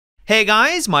Hey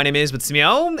guys, my name is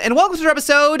Matsumo, and welcome to another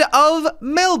episode of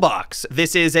Mailbox.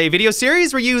 This is a video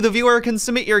series where you, the viewer, can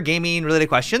submit your gaming-related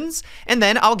questions, and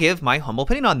then I'll give my humble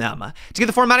opinion on them. To get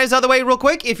the formalities out of the way real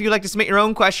quick, if you'd like to submit your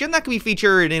own question that can be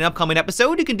featured in an upcoming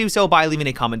episode, you can do so by leaving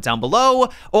a comment down below,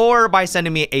 or by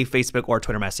sending me a Facebook or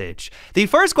Twitter message. The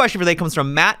first question for today comes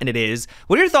from Matt, and it is,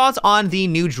 what are your thoughts on the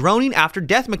new droning after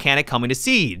death mechanic coming to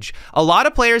Siege? A lot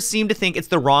of players seem to think it's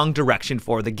the wrong direction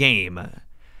for the game.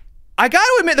 I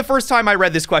gotta admit, the first time I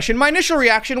read this question, my initial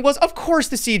reaction was, of course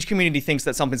the Siege community thinks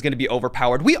that something's going to be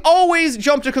overpowered. We always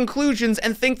jump to conclusions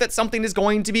and think that something is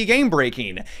going to be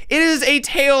game-breaking. It is a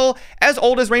tale as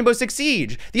old as Rainbow Six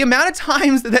Siege. The amount of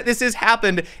times that this has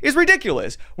happened is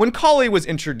ridiculous. When Kali was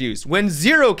introduced, when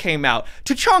Zero came out,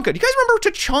 Tachanka. Do you guys remember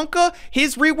Tachanka,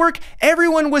 his rework?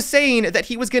 Everyone was saying that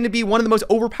he was going to be one of the most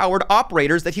overpowered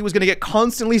operators, that he was going to get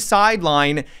constantly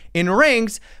sidelined in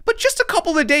ranks, but just a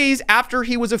couple of days after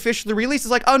he was officially released,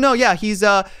 it's like, oh no, yeah, he's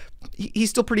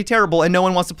still pretty terrible and no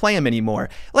one wants to play him anymore.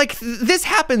 Like, this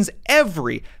happens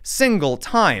every single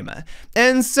time.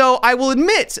 And so I will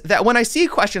admit that when I see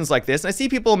questions like this and I see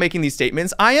people making these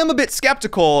statements, I am a bit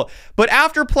skeptical, but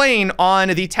after playing on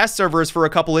the test servers for a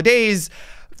couple of days,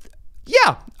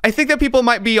 yeah, I think that people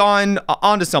might be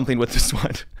onto something with this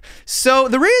one. So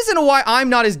the reason why I'm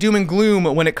not as doom and gloom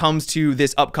when it comes to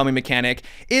this upcoming mechanic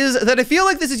is that I feel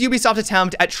like this is Ubisoft's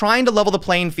attempt at trying to level the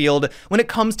playing field when it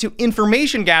comes to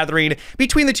information gathering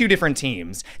between the two different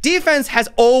teams. Defense has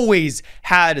always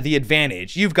had the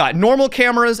advantage. You've got normal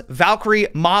cameras, Valkyrie,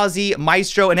 Mozzie,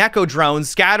 Maestro, and Echo drones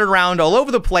scattered around all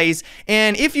over the place,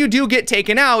 and if you do get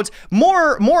taken out,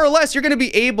 more or less you're going to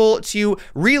be able to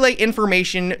relay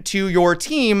information to your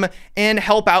team and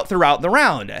help out throughout the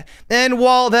round. And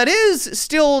while that is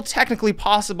still technically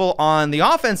possible on the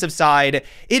offensive side,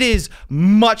 it is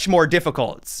much more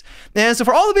difficult. And so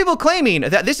for all the people claiming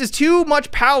that this is too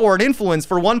much power and influence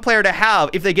for one player to have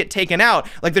if they get taken out,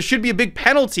 like there should be a big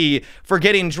penalty for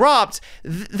getting dropped,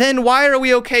 then why are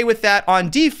we okay with that on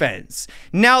defense?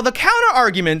 Now, the counter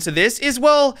argument to this is,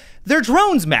 well, they're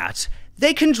drones, Matt.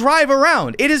 They can drive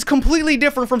around. It is completely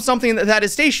different from something that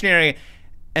is stationary.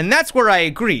 And that's where I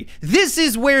agree. This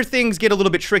is where things get a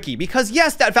little bit tricky because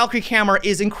yes, that Valkyrie camera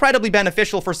is incredibly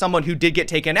beneficial for someone who did get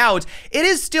taken out. It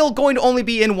is still going to only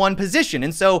be in one position.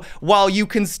 And so while you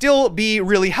can still be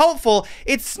really helpful,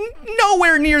 it's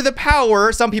nowhere near the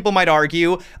power, some people might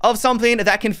argue, of something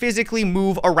that can physically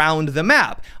move around the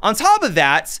map. On top of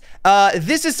that,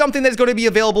 this is something that's going to be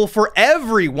available for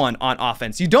everyone on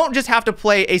offense. You don't just have to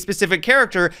play a specific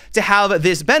character to have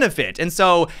this benefit. And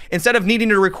so instead of needing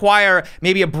to require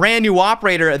maybe a brand new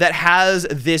operator that has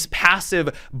this passive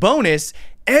bonus,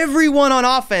 everyone on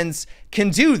offense can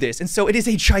do this. And so it is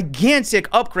a gigantic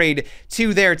upgrade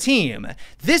to their team.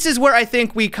 This is where I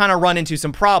think we kind of run into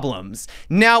some problems.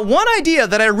 Now, one idea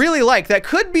that I really like that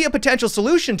could be a potential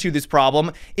solution to this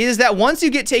problem is that once you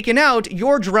get taken out,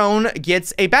 your drone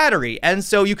gets a battery. And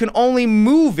so you can only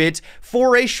move it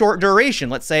for a short duration,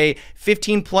 let's say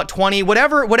 15, 20,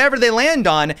 whatever they land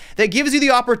on, that gives you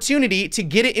the opportunity to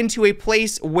get it into a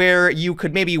place where you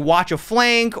could maybe watch a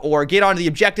flank or get onto the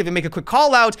objective and make a quick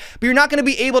call out, but you're not going to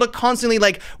be able to constantly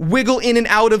like wiggle in and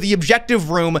out of the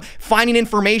objective room, finding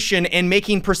information and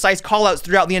making precise callouts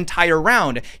throughout the entire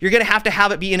round. You're going to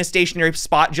have it be in a stationary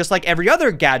spot just like every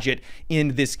other gadget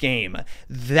in this game.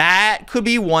 That could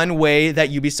be one way that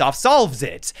Ubisoft solves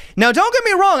it. Now, don't get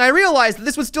me wrong, I realize that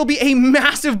this would still be a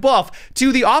massive buff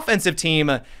to the offensive team,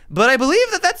 but I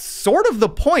believe that that's sort of the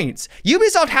point.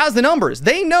 Ubisoft has the numbers.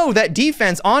 They know that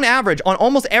defense, on average, on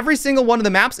almost every single one of the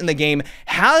maps in the game,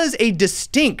 has a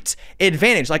distinct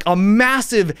advantage, like a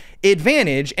massive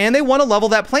advantage, and they want to level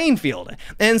that playing field.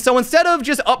 And so instead of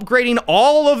just upgrading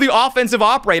all of the offensive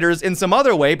operators in some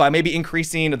other way by maybe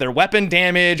increasing their weapon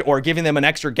damage or giving them an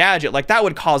extra gadget, like that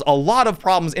would cause a lot of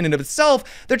problems in and of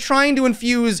itself, they're trying to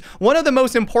infuse one of the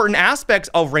most important aspects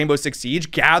of Rainbow Six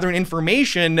Siege, gathering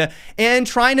information, and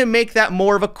trying to make that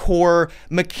more of a core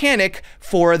mechanic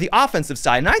for the offensive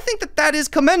side. And I think that that is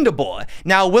commendable.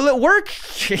 Now, will it work?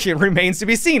 It remains to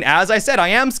be seen. As I said, I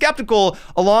am skeptical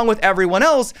along with everyone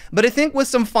else, but I think with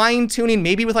some fine tuning,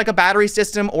 maybe with like a battery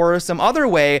system or some other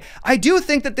way, I do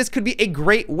think that this could be a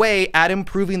great way at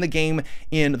improving the game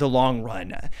in the long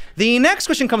run. The next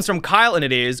question comes from Kyle, and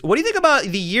it is, what do you think about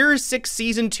the Year 6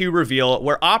 Season 2 reveal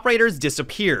where operators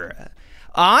disappear?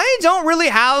 I don't really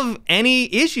have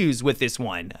any issues with this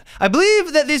one. I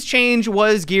believe that this change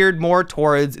was geared more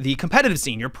towards the competitive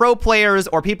scene, your pro players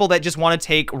or people that just want to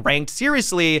take ranked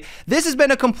seriously. This has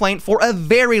been a complaint for a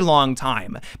very long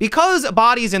time. Because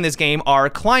bodies in this game are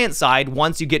client side,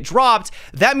 once you get dropped,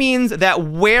 that means that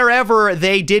wherever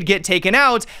they did get taken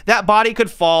out, that body could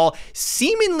fall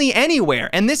seemingly anywhere.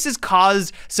 And this has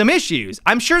caused some issues.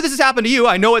 I'm sure this has happened to you.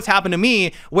 I know it's happened to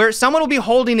me, where someone will be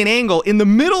holding an angle in the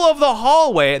middle of the hallway.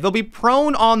 They'll be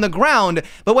prone on the ground,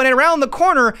 but when around the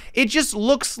corner, it just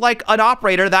looks like an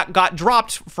operator that got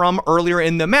dropped from earlier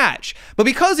in the match. But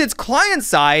because it's client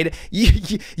side,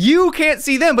 you can't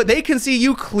see them, but they can see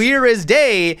you clear as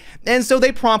day, and so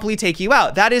they promptly take you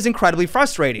out. That is incredibly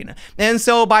frustrating. And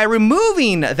so by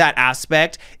removing that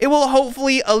aspect, it will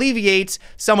hopefully alleviate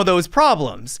some of those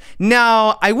problems.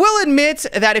 Now, I will admit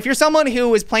that if you're someone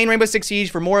who is playing Rainbow Six Siege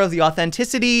for more of the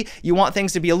authenticity, you want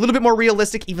things to be a little bit more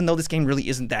realistic, even though this game really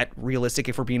isn't that realistic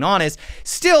if we're being honest,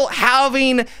 still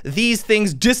having these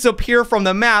things disappear from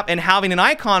the map and having an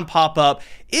icon pop up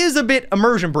is a bit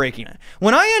immersion breaking.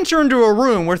 When I enter into a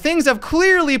room where things have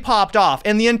clearly popped off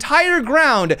and the entire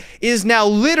ground is now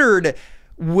littered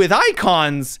with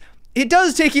icons, it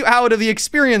does take you out of the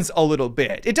experience a little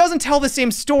bit. It doesn't tell the same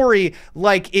story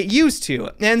like it used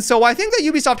to. And so I think that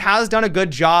Ubisoft has done a good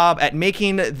job at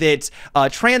making that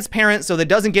transparent so that it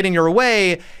doesn't get in your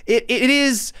way. It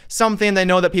is something they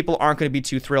know that people aren't going to be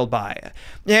too thrilled by.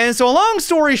 And so a long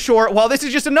story short, while this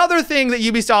is just another thing that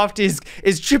Ubisoft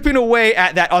is chipping away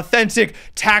at that authentic,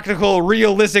 tactical,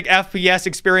 realistic FPS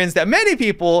experience that many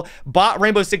people bought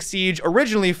Rainbow Six Siege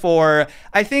originally for,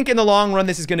 I think in the long run,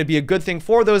 this is going to be a good thing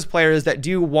for those players that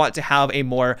do want to have a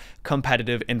more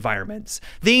competitive environment.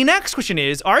 The next question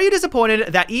is, are you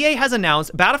disappointed that EA has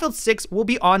announced Battlefield 6 will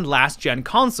be on last-gen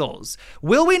consoles?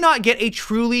 Will we not get a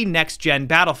truly next-gen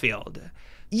Battlefield?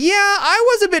 Yeah, I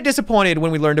was a bit disappointed when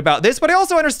we learned about this, but I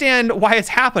also understand why it's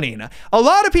happening. A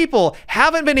lot of people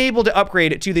haven't been able to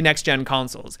upgrade to the next-gen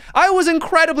consoles. I was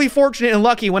incredibly fortunate and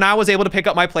lucky when I was able to pick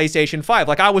up my PlayStation 5.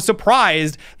 Like, I was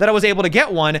surprised that I was able to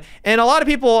get one, and a lot of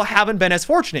people haven't been as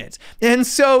fortunate. And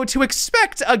so to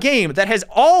expect a game that has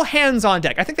all hands on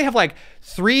deck, I think they have like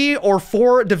 3 or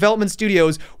 4 development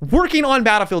studios working on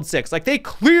Battlefield 6. Like, they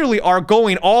clearly are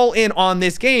going all in on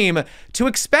this game. To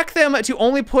expect them to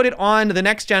only put it on the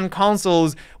next-gen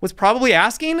consoles was probably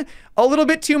asking a little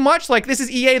bit too much. Like, this is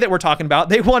EA that we're talking about.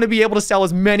 They want to be able to sell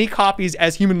as many copies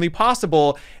as humanly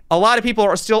possible. A lot of people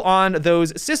are still on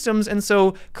those systems, and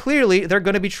so clearly they're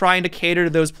going to be trying to cater to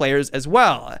those players as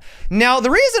well. Now, the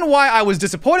reason why I was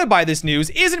disappointed by this news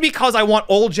isn't because I want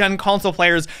old-gen console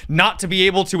players not to be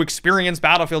able to experience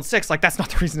Battlefield 6. Like, that's not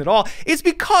the reason at all. It's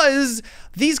because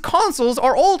these consoles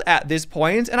are old at this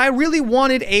point, and I really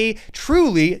wanted a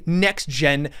truly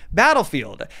next-gen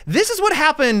Battlefield. This is what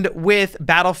happened with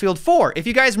Battlefield 4. If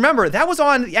you guys remember, that was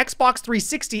on the Xbox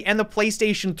 360 and the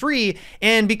PlayStation 3,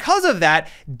 and because of that,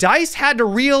 DICE had to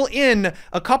reel in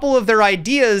a couple of their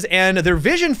ideas and their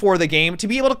vision for the game to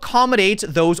be able to accommodate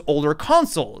those older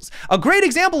consoles. A great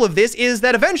example of this is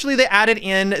that eventually they added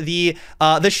in the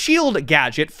shield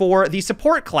gadget for the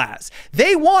support class.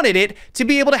 They wanted it to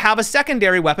be able to have a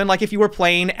secondary weapon, like if you were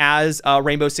playing as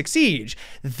Rainbow Six Siege.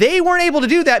 They weren't able to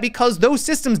do that because those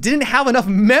systems didn't have enough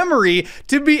memory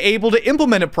to be able to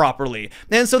implement it properly.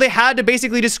 And so they had to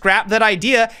basically just scrap that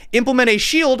idea, implement a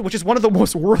shield, which is one of the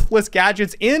most worthless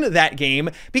gadgets in that game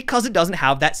because it doesn't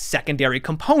have that secondary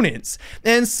components.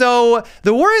 And so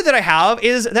the worry that I have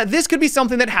is that this could be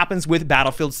something that happens with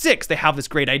Battlefield 6. They have this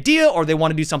great idea or they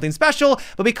want to do something special,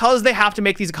 but because they have to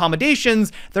make these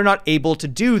accommodations, they're not able to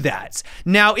do that.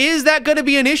 Now, is that going to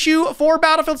be an issue for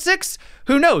Battlefield 6?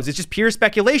 Who knows? It's just pure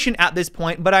speculation at this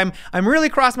point, but I'm really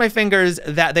crossing my fingers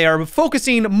that they are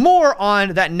focusing more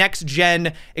on that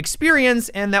next-gen experience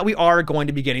and that we are going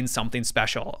to be getting something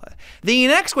special. The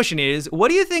next question is, what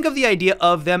do you think of the idea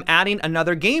of them adding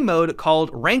another game mode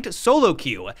called Ranked Solo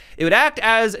Queue? It would act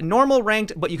as normal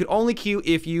ranked, but you could only queue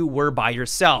if you were by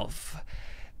yourself.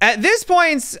 At this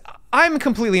point, I'm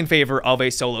completely in favor of a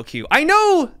solo queue. I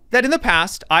know that in the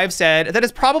past, I've said that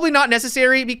it's probably not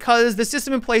necessary because the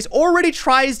system in place already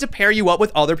tries to pair you up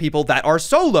with other people that are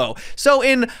solo. So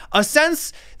in a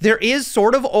sense, there is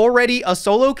sort of already a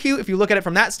solo queue if you look at it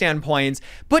from that standpoint.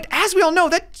 But as we all know,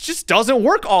 that just doesn't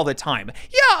work all the time.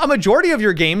 Yeah, a majority of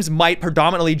your games might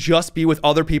predominantly just be with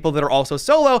other people that are also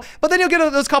solo, but then you'll get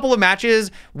those couple of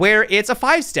matches where it's a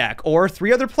 5-stack or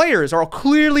 3 other players are all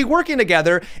clearly working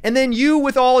together, and then you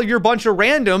with all your bunch of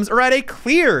randoms are at a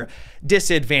clear.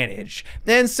 disadvantage.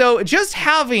 And so just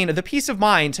having the peace of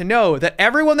mind to know that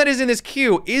everyone that is in this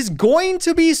queue is going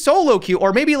to be solo queue,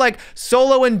 or maybe like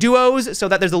solo and duos, so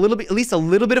that there's a little bit, at least a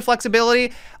little bit of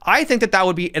flexibility, I think that that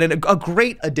would be a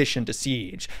great addition to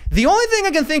Siege. The only thing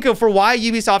I can think of for why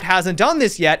Ubisoft hasn't done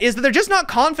this yet is that they're just not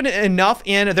confident enough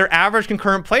in their average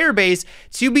concurrent player base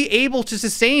to be able to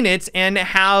sustain it and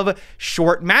have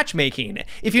short matchmaking.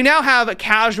 If you now have a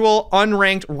casual,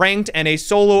 unranked, ranked, and a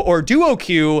solo or duo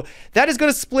queue, that is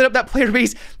going to split up that player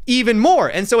base even more.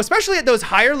 And so especially at those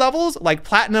higher levels like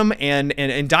Platinum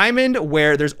and Diamond,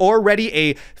 where there's already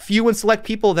a few and select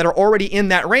people that are already in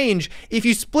that range, if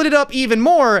you split it up even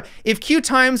more, if queue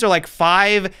times are like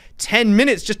 5-10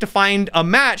 minutes just to find a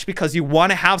match because you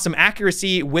want to have some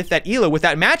accuracy with that ELO, with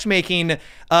that matchmaking,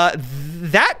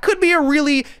 that could be a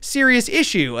really serious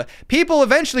issue. People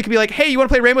eventually could be like, hey, you want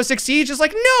to play Rainbow Six Siege? It's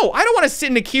like, no, I don't want to sit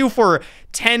in a queue for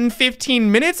 10-15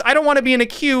 minutes. I don't want to be in a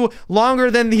queue longer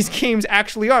than these games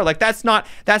actually are. Like, that's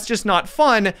just not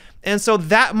fun. And so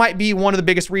that might be one of the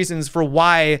biggest reasons for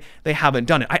why they haven't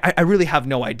done it. I really have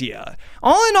no idea.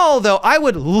 All in all, though, I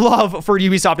would love for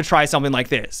Ubisoft to try something like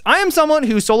this. I am someone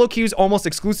who solo queues almost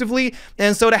exclusively,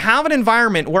 and so to have an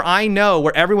environment where I know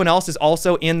where everyone else is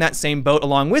also in that same boat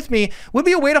along with me would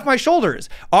be a weight off my shoulders.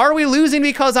 Are we losing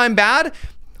because I'm bad?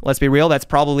 Let's be real, that's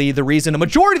probably the reason a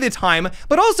majority of the time,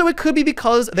 but also it could be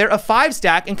because they're a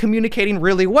 5-stack and communicating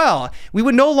really well. We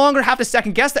would no longer have to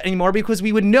second guess that anymore because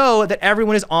we would know that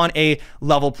everyone is on a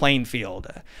level playing field.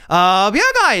 But yeah,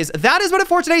 guys, that is what it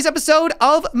for today's episode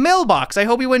of Mailbox. I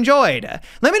hope you enjoyed.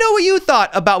 Let me know what you thought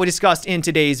about what we discussed in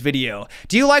today's video.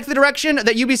 Do you like the direction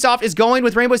that Ubisoft is going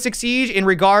with Rainbow Six Siege in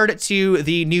regard to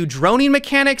the new droning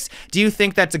mechanics? Do you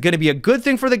think that's going to be a good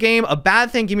thing for the game, a bad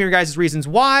thing? Give me your guys' reasons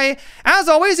why. As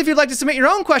always, if you'd like to submit your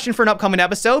own question for an upcoming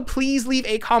episode, please leave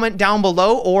a comment down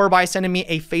below or by sending me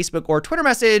a Facebook or Twitter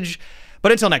message.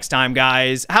 But until next time,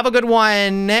 guys, have a good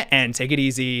one and take it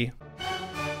easy.